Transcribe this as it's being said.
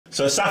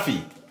So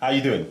Safi, how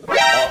you doing?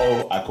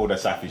 Uh-oh, I called her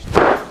Safi.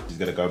 She's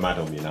gonna go mad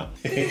on me now.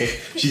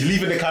 She's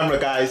leaving the camera,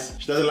 guys.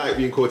 She doesn't like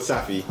being called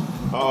Safi.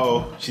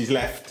 Uh-oh, she's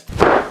left.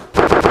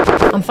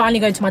 I'm finally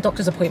going to my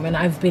doctor's appointment.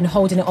 I've been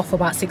holding it off for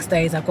about 6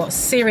 days. I've got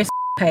serious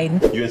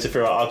pain. You and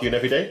Sophia are arguing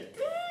every day?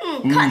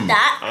 Cut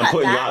that. I'm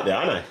putting you out there,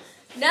 aren't I?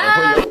 No.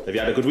 Have you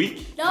had a good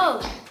week?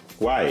 No.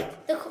 Why?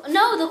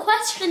 The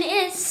question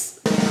is...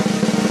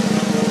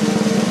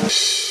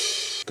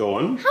 Go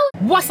on.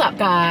 What's up,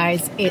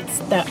 guys? It's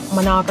the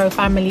Monago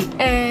Family.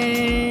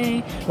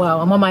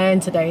 Well, I'm on my own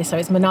today, so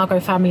it's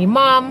Monago Family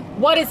Mum.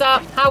 What is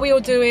up? How are we all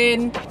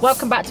doing?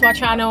 Welcome back to our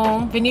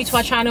channel. If you're new to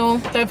our channel,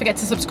 don't forget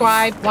to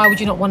subscribe. Why would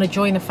you not want to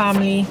join a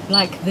family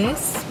like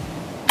this?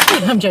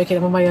 I'm joking,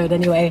 I'm on my own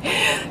anyway.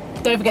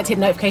 Don't forget to hit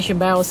the notification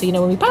bell so you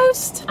know when we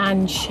post,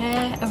 and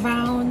share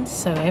around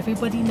so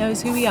everybody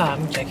knows who we are.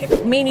 I'm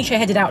joking. Me and Nisha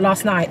headed out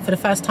last night for the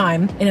first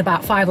time in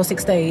about 5 or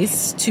 6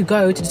 days to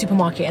go to the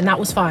supermarket, and that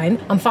was fine.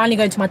 I'm finally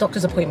going to my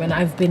doctor's appointment.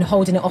 I've been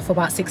holding it off for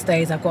about 6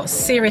 days. I've got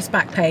serious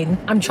back pain.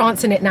 I'm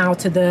chancing it now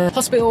to the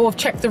hospital. I've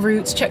checked the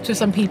routes, checked with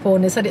some people,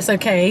 and they said it's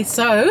okay.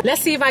 So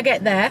let's see if I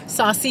get there.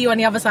 So I'll see you on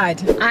the other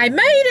side. I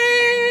made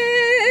it!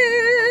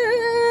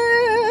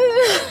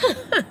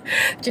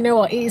 Do you know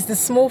what? It is the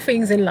small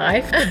things in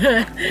life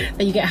that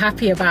you get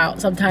happy about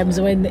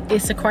sometimes when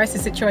it's a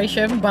crisis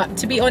situation. But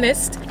to be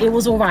honest, it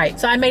was all right.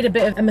 So I made a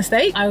bit of a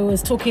mistake. I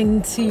was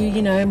talking to,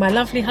 you know, my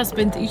lovely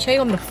husband Uche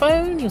on the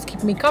phone. He was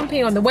keeping me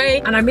company on the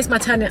way, and I missed my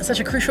turn at such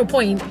a crucial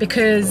point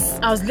because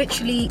I was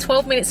literally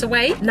 12 minutes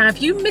away. Now,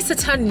 if you miss a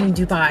turning in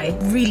Dubai,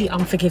 really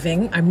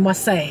unforgiving, I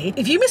must say.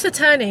 If you miss a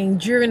turning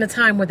during a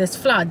time where there's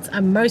floods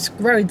and most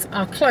roads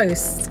are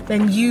closed,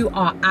 then you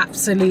are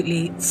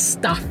absolutely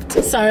stuffed.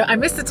 So I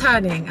missed the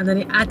turning, and then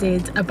it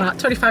added about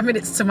 25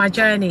 minutes to my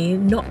journey,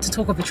 not to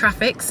talk of the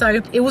traffic.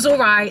 So it was all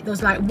right. There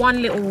was like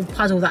one little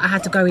puddle that I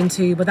had to go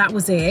into, but that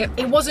was it.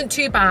 It wasn't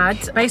too bad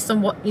based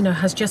on what, you know,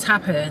 has just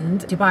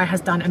happened. Dubai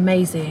has done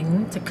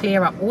amazing to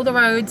clear up all the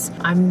roads.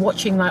 I'm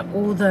watching like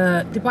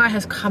Dubai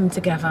has come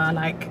together.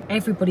 Like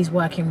everybody's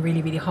working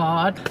really, really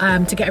hard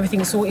to get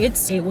everything sorted.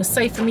 It was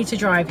safe for me to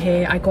drive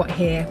here. I got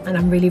here and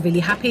I'm really,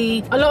 really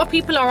happy. A lot of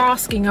people are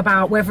asking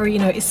about whether, you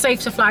know, it's safe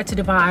to fly to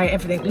Dubai,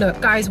 everything.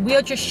 Look, guys, we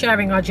are just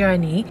sharing our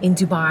journey in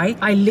Dubai.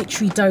 I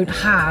literally don't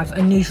have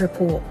a news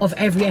report of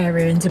every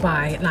area in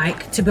Dubai.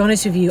 Like, to be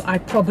honest with you, I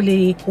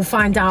probably will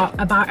find out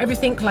about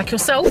everything like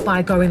yourself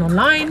by going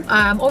online.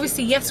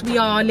 Obviously, yes, we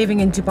are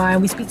living in Dubai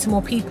and we speak to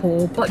more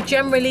people, but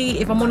generally,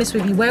 if I'm honest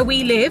with you, where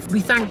we live,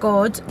 we thank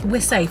God,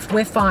 we're safe,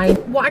 we're fine.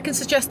 What I can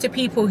suggest to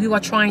people who are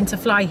trying to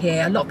fly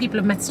here, a lot of people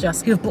have messaged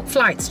us who have booked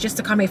flights just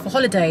to come here for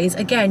holidays.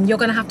 Again, you're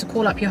gonna have to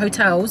call up your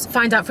hotels,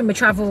 find out from your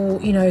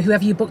travel, you know,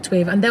 whoever you booked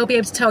with, and they'll be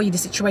able to tell you the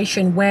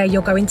situation where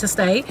you're going to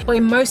stay. But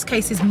in most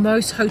cases,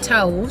 most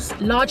hotels,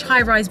 large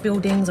high-rise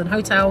buildings and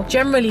hotel,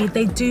 generally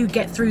they do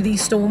get through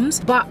these storms.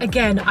 But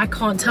again, I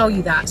can't tell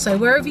you that. So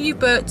wherever you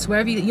booked,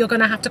 you're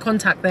gonna have to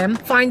contact them,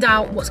 find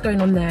out what's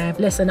going on there.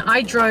 Listen,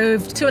 I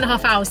drove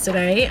 2.5 hours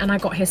today and I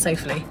got here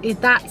safely.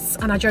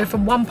 And I drove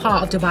from one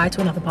part of Dubai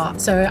to another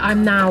part. So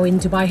I'm now in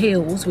Dubai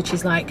Hills, which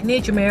is like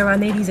near Jumeirah,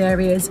 near these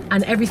areas,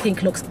 and everything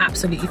looks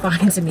absolutely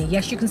fine to me.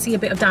 Yes, you can see a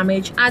bit of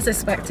damage as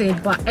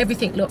expected, but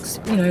everything looks,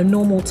 you know,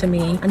 normal to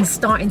me and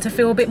starting to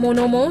feel a bit more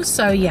normal.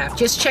 So yeah,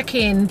 just check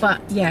in.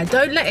 But yeah,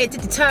 don't let it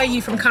deter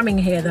you from coming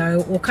here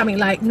though, or coming.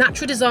 Like,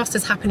 natural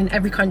disasters happen in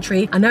every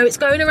country. I know it's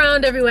going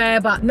around everywhere,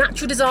 but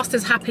natural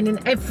disasters happen in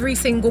every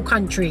single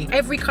country.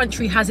 Every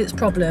country has its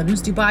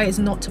problems. Dubai is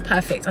not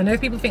perfect. I know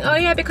people think, oh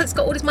yeah, because it's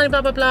got all this money,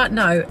 blah blah blah.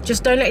 No,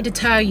 just don't let it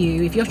deter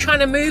you. If you're trying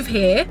to move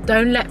here,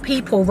 don't let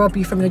people rob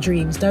you from your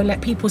dreams. Don't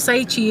let people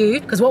say to you,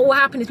 because what will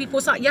happen is people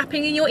will start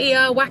yapping in your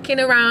ear, whacking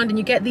around, and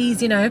you get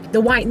these, you know,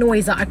 the white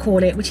noise that I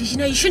call it, which is, you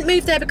know, you shouldn't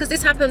move there because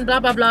this happened, blah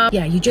blah blah.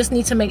 Yeah, you just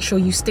need to make sure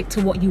you stick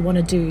to what you want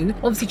to do.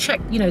 Obviously check,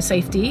 you know,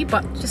 safety,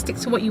 but just stick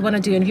to what you want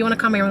to do. And if you want to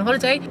come here on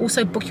holiday,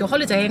 also book your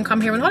holiday and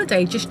come here on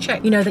holiday. Just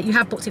check, you know, that you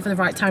have booked it for the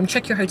right time.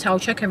 Check your hotel,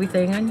 check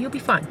everything, and you'll be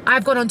fine.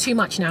 I've gone on too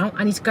much now.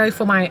 I need to go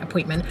for my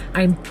appointment.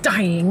 I'm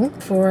dying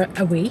for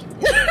a wee.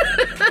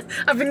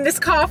 I've been in this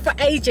car for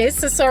ages,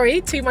 so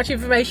sorry, too much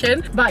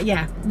information. But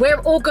yeah, we're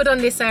all good on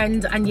this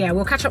end, and yeah,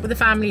 we'll catch up with the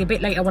family a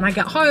bit later when I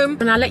get home,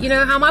 and I'll let you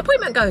know how my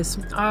appointment goes.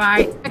 All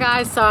right. Hey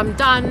guys, so I'm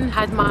done,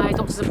 had my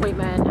doctor's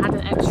appointment, had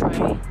an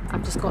x-ray.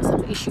 I've just got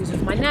some issues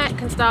with my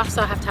neck and stuff,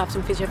 so I have to have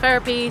some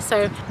physiotherapy,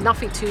 so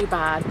nothing too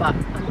bad, but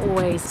I'm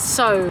always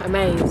so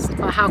amazed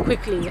by how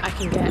quickly I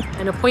can get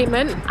an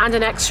appointment and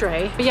an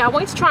x-ray. But yeah, I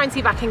wanted to try and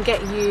see if I can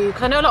get you,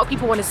 because I know a lot of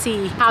people want to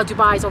see how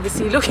Dubai is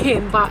obviously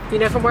looking, but you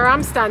know, from where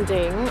I'm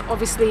standing,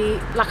 obviously,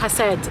 like I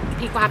said,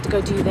 people have to go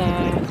do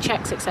their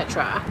checks,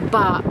 etc.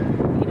 But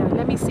you know,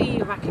 let me see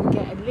if I can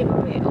get a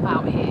little bit of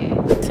out here.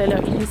 So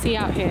look, you can see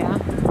out here,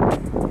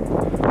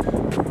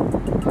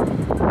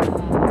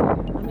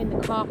 I'm in the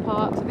car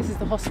park. So this is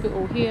the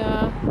hospital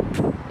here,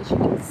 as you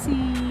can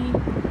see.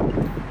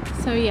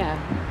 So yeah,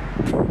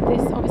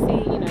 this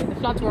obviously, you know, the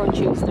floods were on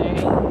Tuesday,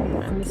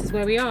 and this is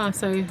where we are.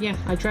 So yeah,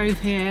 I drove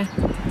here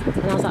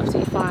and I was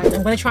absolutely fine.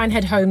 I'm going to try and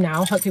head home now.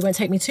 Hopefully it won't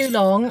take me too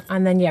long,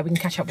 and then yeah, we can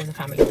catch up with the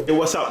family. Hey,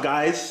 what's up,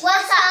 guys?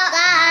 What's up,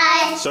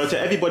 guys? So to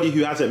everybody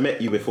who hasn't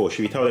met you before,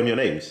 should we tell them your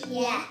names?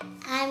 Yeah,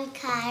 I'm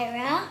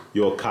Kyra.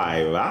 You're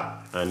Kyra,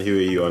 and who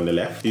are you on the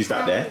left? Who's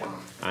that there?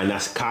 And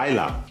that's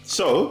Kyla.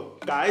 So,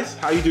 guys,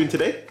 how are you doing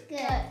today? Good.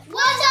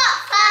 What's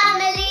up,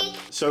 family?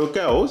 So,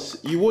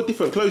 girls, you wore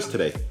different clothes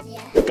today.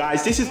 Yeah.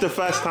 Guys, this is the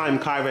first time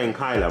Kyra and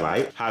Kyla,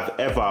 right, have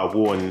ever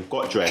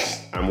got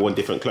dressed and worn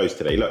different clothes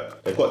today.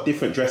 Look, they've got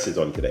different dresses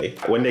on today.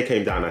 When they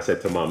came down, I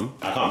said to Mum,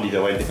 I can't believe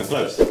they're wearing different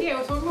clothes.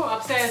 Yeah, so we were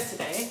upstairs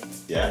today.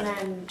 Yeah. And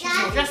then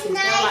choosing your dresses. They were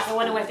like, they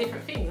want to wear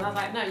different things. And I was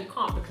like, no, you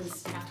can't,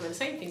 because you have to wear the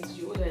same things because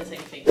you all wear the same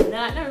thing. And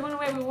they're like,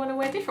 no, we want to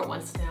wear different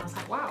ones today. I was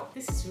like, wow,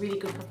 this is really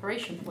good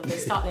preparation for when they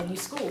start their new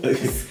school.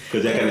 Because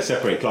they're going to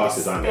separate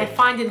classes, aren't They're they?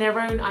 finding their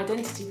own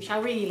identity, which I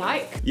really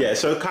like. Yeah,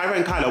 so Kyra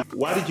and Kyla,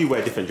 why did you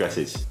wear different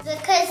dresses?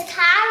 Because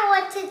Kyra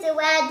wanted to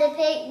wear the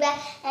pink dress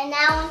and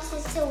I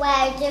wanted to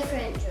wear a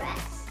different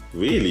dress.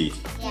 Really?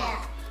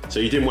 Yeah. So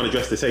you didn't want to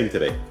dress the same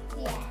today?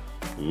 Yeah.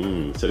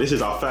 So this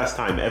is our first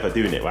time ever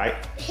doing it, right?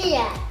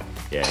 Yeah.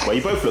 Yeah. Well,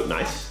 you both look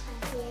nice.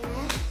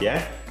 Yeah.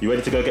 Yeah? You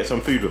ready to go get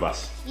some food with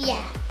us?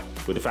 Yeah.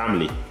 With the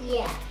family?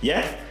 Yeah.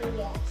 Yeah?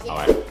 Yeah.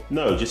 Alright.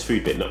 No, just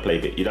food bit, not play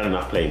bit. You done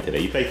enough playing today.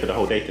 You played for the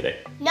whole day today.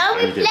 No, we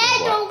And you did played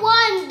some work.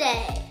 on one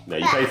day. No,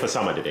 you played for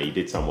some of the day. You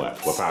did some work.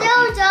 We're proud of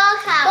Still you. dark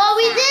out. But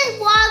we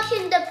did work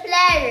in the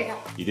playroom.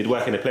 You did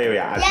work in the play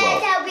area as Yeah, well.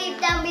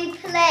 then we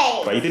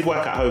played. But you did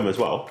work at home as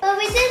well. But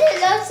we did a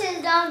lot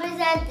of numbers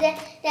and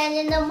then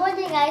in the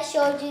morning I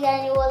showed you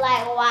and you were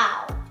like,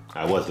 wow.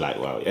 I was like,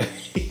 wow, yeah.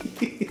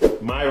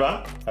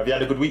 Myra, have you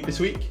had a good week this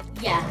week?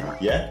 Yeah,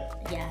 Yeah?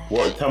 yeah.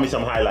 What? Tell me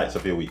some highlights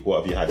of your week.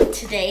 What have you had?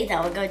 Today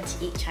that we're going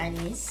to eat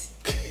Chinese.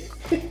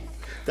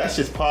 That's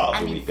just part of I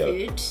the mean week though.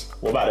 food.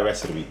 What about the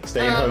rest of the week?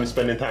 Staying home,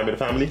 spending time with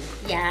the family?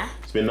 Yeah,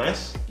 It's been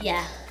nice?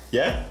 yeah,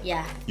 Yeah?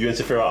 yeah. You and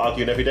Sophia are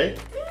arguing every day?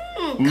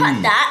 Cut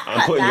that, I'm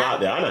cut putting you that. out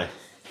there, aren't I?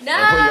 No!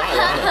 I'm putting you out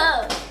there,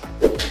 aren't I?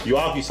 You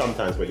argue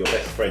sometimes, but you're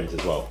best friends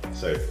as well.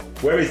 So,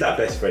 where is that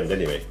best friend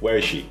anyway? Where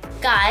is she?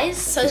 Guys,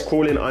 so She's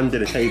crawling under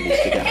the table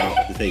to get out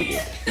of the table.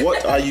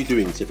 What are you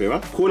doing, Sophia?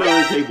 Crawling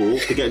under the table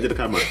to get into the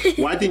camera.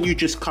 Why didn't you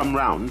just come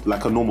round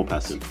like a normal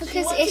person?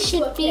 Because it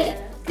should be.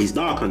 It's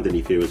dark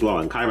underneath here as well,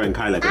 and Kyra and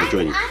Kyla are going to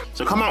join you.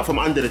 So come out from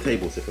under the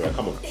table, Sophia.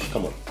 Come on,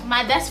 come on.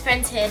 my best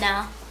friend's here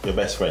now. Your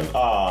best friend.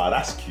 Ah,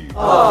 that's cute.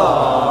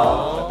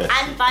 Aww.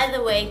 And by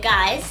the way,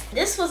 guys,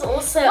 this was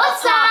also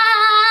What's up?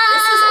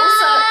 This was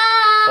also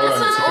Hold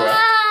on, Sophia.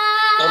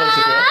 Hold on,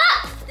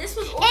 Sophia. this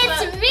was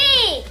also It's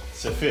me.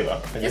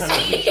 Sophia, can you handle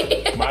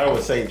this? Myra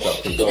was saying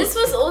something. Go on. This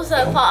was also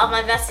a part of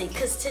my vesting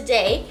because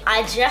today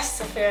I dressed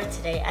Sophia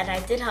today and I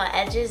did her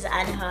edges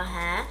and her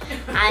hair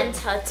and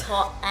her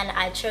top and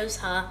I chose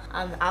her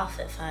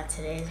outfit for her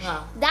today as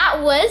well.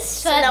 That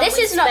was that this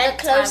we is not the spent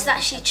clothes time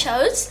that she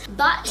chose,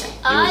 but was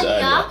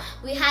earlier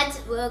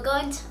earlier. we were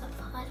going to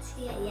a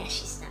party. Yeah,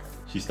 she snapped.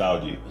 She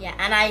styled you. Yeah,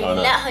 and I Oh,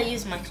 no. let her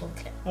use my claw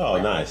clip.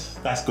 Oh, nice.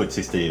 That's good,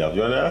 sisterly love.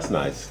 You know, that's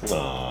nice.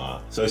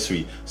 Aww, so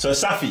sweet. So,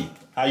 Safi,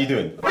 how you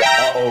doing?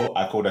 Uh-oh,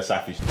 I called her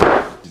Safi.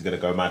 She's gonna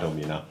go mad on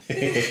me now.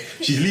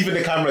 She's leaving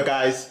the camera,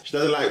 guys. She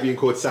doesn't like being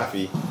called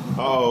Safi.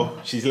 Uh-oh,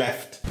 she's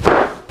left.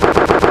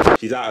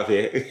 She's out of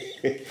here.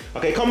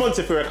 Okay, come on,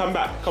 Sophia, come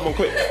back. Come on,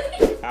 quick.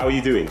 How are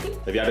you doing?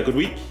 Have you had a good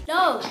week?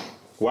 No,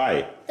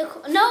 Why? the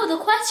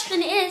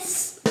question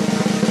is,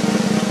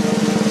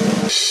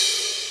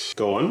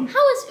 Go on.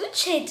 how is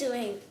Uche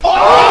doing?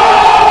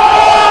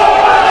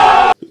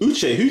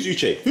 Uche, who's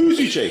Uche? Who's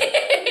Uche?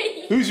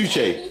 Who's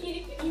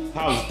Uche?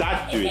 How's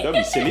Dad doing? Don't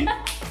be silly.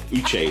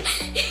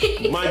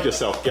 Uche. Mind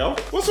yourself, girl.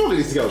 What's wrong with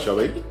this girl,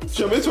 Charmaine?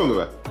 Charmaine, what's wrong with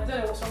her? I don't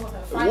know what's wrong with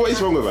her. What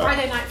is wrong with her?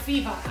 Friday night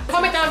fever.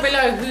 Comment down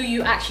below who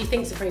you actually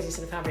think's the craziest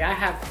in the family. I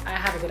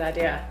have a good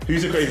idea.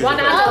 Who's the craziest? One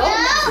of them?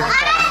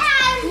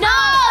 adult. No.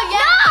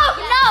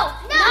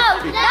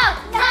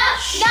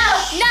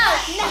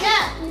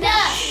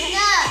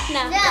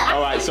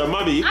 All right, so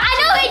Mummy. I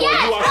know it, Well,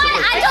 yeah, you asked the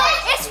question.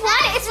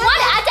 it's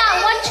one adult,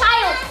 one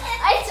child.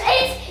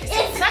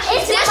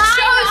 It just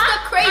shows the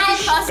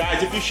crazy person.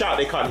 Guys, if you shout,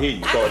 they can't hear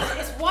you. Go on.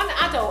 It's one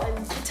adult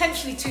and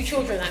potentially two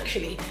children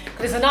actually.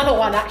 There's another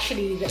one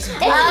actually that's It's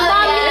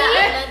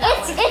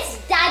mommy,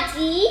 it's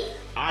daddy,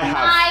 I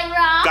have.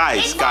 Myra, Guys,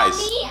 it's guys.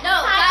 mommy,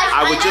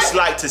 I would just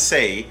like to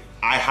say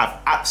I have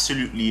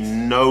absolutely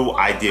no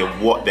idea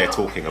what they're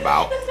talking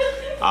about.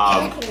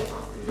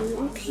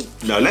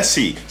 No, let's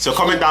see. So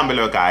comment down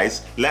below,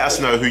 guys. Let us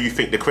know who you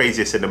think the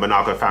craziest in the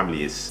Monago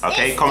family is.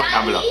 Okay, comment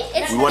down below.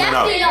 We want to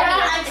know.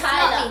 and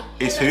Kyla.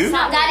 It's who?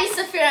 Daddy,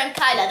 Sophia, and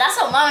Kyla. That's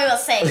what Mommy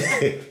was saying.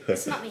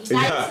 It's not me.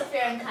 Yeah.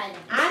 Sophia, and Kyla.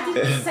 I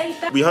didn't say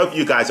that. We hope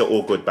you guys are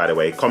all good, by the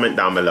way. Comment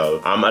down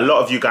below. A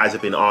lot of you guys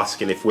have been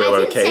asking if we're I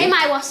didn't say okay.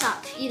 my what's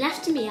up. You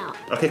left me out.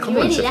 Okay, come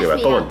You on, really Sophia. left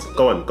me Go on, out.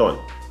 go on, go on.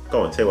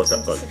 Go on, say what's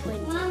up, go on.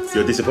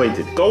 You're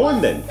disappointed. Go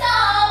on then.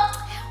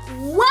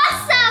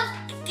 What's up,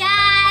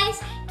 guys?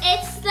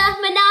 It's the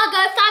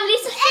Monago Family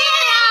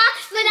Sophia!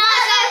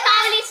 Monago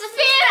Family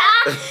Sophia!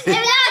 The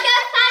Monago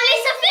Family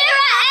Sophia!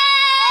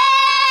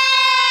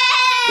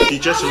 She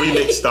just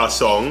remixed our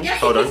song. Yeah,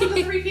 Hold on. these are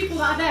the 3 people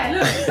that are there.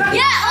 Look.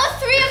 Yeah, all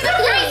 3 of the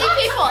crazy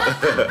people.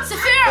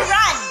 Sophia,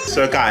 run.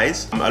 So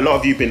guys, a lot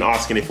of you have been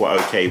asking if we're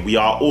okay. We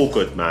are all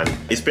good, man.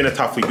 It's been a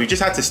tough week. We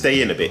just had to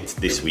stay in a bit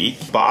this week.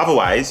 But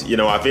otherwise, you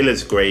know, our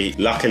villa's great.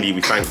 Luckily,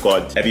 we thank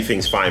God,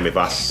 everything's fine with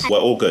us. We're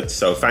all good.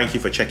 So thank you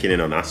for checking in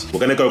on us. We're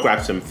gonna go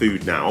grab some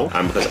food now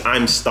because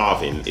I'm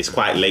starving. It's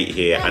quite late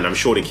here and I'm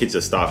sure the kids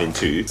are starving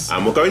too.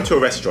 We're going to a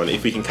restaurant.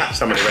 If we can catch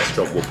some in the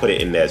restaurant, we'll put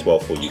it in there as well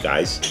for you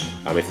guys.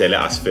 If they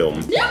let us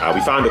film.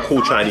 We found a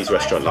cool Chinese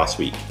restaurant last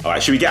week. All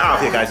right, should we get out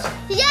of here, guys?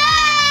 Yeah!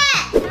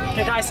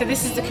 Okay guys, so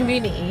this is the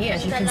community,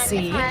 as you can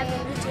see.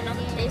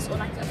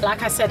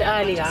 Like I said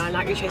earlier,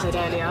 like Uche said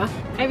earlier,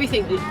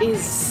 everything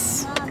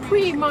is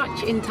pretty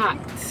much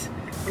intact.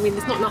 I mean,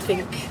 there's not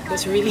nothing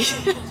that's really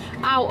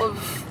out of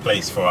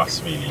place for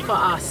us, really. For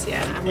us,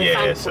 yeah. And we're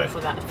thankful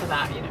for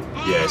that, you know.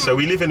 Yeah, so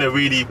we live in a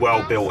really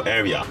well-built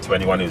area. To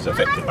anyone who's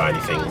affected by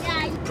anything,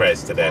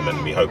 prayers to them,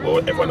 and we hope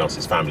everyone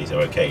else's families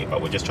are okay.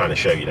 But we're just trying to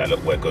show you that,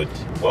 look, we're good.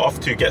 We're off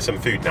to get some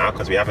food now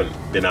because we haven't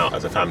been out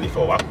as a family for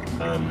a while.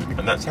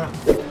 And that's that.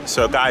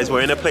 So guys,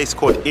 we're in a place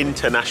called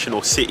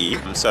International City.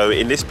 So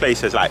in this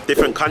place there's like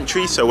different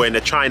countries. So we're in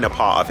the China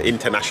part of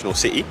International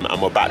City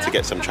and we're about to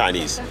get some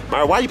Chinese.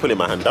 Mara, why are you pulling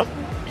my hand up?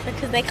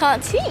 Because they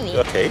can't see me.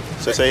 Okay,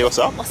 so say what's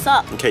up. What's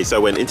up? Okay,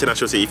 so we're in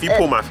International City. If you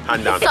pull my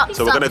hand down,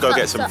 so we're gonna go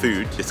get some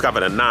food.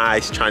 Discovered a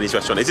nice Chinese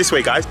restaurant. It's this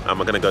way, guys, and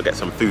we're gonna go get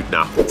some food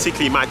now.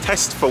 Basically, my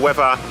test for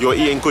whether you're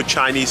eating good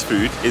Chinese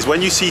food is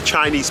when you see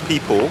Chinese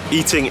people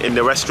eating in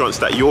the restaurants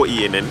that you're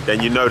eating in,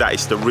 then you know that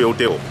it's the real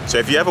deal. So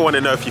if you ever want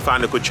to know if you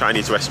find a good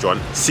Chinese restaurant,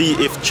 see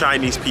if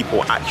Chinese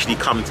people actually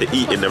come to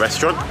eat in the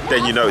restaurant,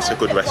 then you know it's a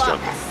good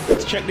restaurant.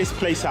 Let's check this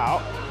place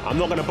out. I'm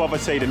not gonna bother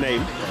say the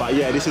name, but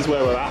yeah, this is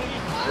where we're at.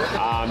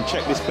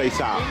 Check this place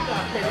out.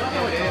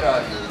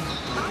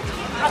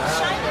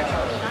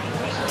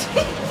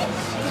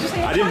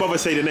 I didn't bother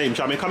say the name,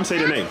 Charmy. Come say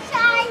the name.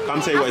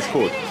 Come say what it's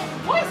called.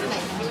 What is the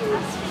name?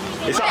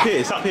 It's up here,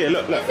 it's up here.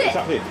 Look, it's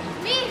up here.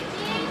 Me.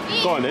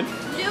 Go on then.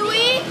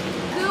 Louis,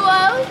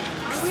 Guo,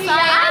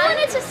 I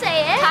wanted to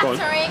say it.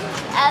 Catering,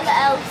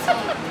 LLC.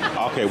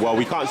 Okay, well,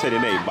 we can't say the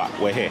name, but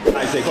we're here.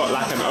 Guys, they got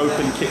like an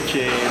open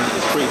kitchen.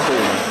 It's pretty cool,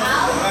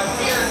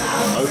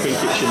 man. Open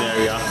kitchen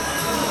area.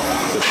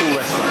 It's a cool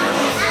restaurant, man.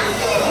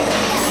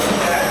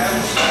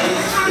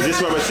 Is this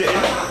where we're sitting?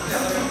 Now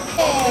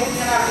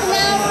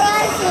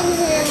what's in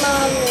here,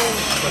 Mommy?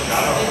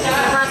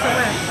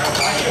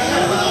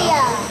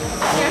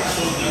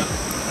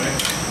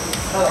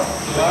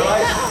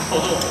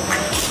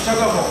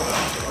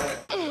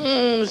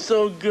 Mmm,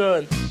 so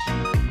good.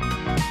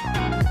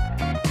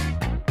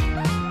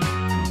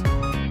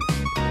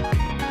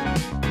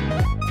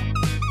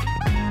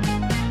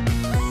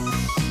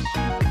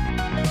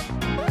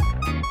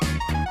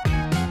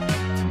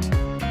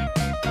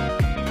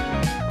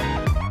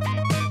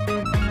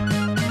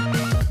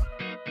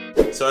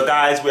 So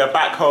guys, we are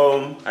back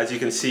home. As you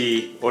can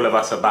see, all of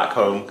us are back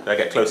home. Can I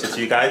get closer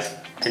to you guys?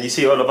 Can you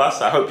see all of us?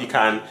 I hope you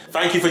can.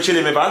 Thank you for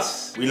chilling with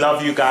us. We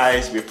love you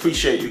guys. We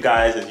appreciate you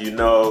guys, as you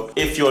know.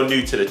 If you're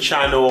new to the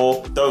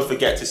channel, don't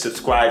forget to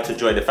subscribe to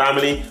join the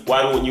family.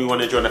 Why wouldn't you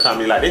want to join a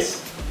family like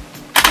this?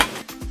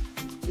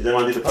 Did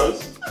anyone do the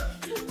pose?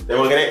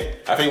 Everyone get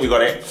it? I think we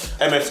got it.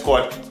 MF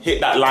Squad, hit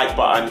that like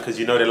button because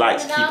you know the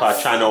likes keep our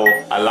channel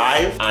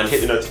alive, and hit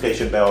the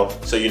notification bell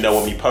so you know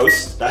when we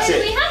post. That's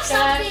it. We have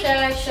something.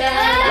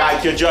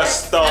 Like you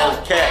just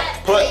don't care.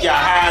 Put your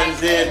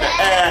hands in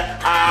the air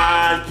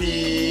and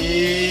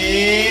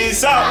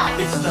peace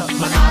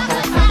out.